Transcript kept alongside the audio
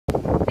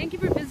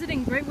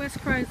Great West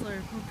Chrysler.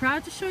 We're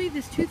proud to show you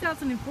this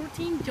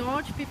 2014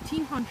 Dodge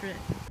 1500.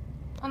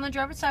 On the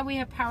driver's side we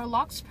have power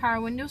locks, power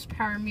windows,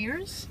 power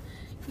mirrors,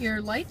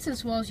 your lights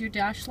as well as your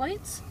dash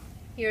lights.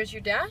 Here's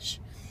your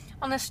dash.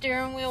 On the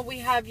steering wheel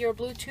we have your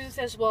Bluetooth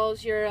as well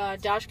as your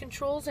dash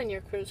controls and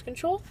your cruise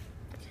control.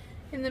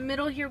 In the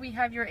middle here we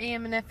have your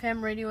AM and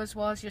FM radio as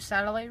well as your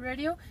satellite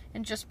radio,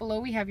 and just below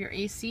we have your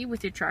AC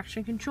with your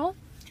traction control.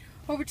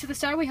 Over to the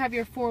side we have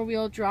your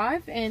four-wheel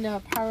drive and a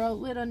power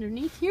outlet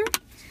underneath here,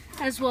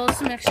 as well as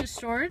some extra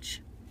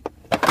storage.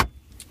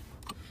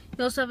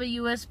 You also have a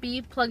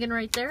USB plug-in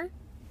right there.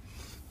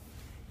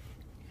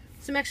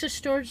 Some extra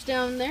storage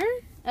down there,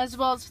 as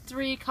well as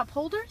 3 cup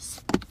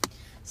holders.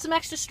 Some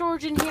extra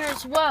storage in here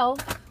as well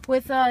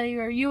with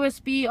your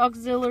USB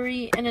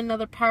auxiliary and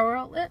another power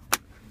outlet.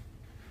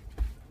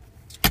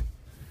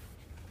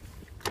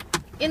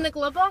 In the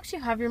glove box you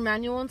have your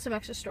manual and some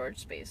extra storage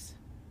space.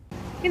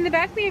 In the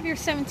back we have your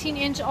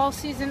 17-inch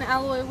all-season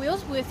alloy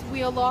wheels with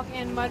wheel lock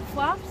and mud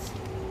flaps.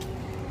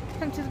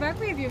 Come to the back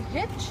we have your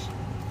hitch,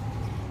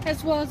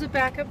 as well as a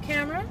backup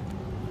camera.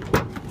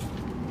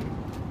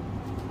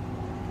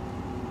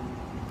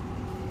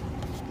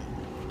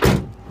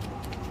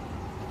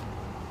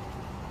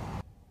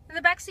 In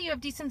the back seat you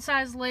have decent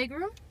sized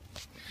legroom,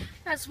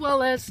 as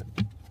well as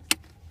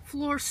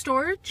floor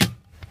storage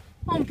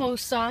on both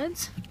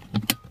sides.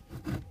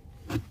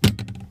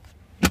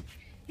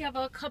 You have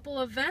a couple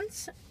of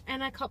vents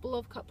and a couple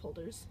of cup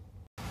holders.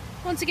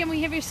 Once again,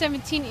 we have your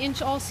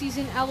 17-inch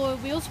all-season alloy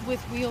wheels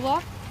with wheel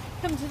lock.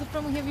 Come to the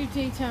front, we have your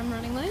daytime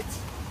running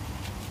lights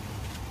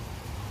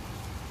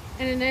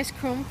and a nice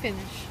chrome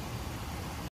finish.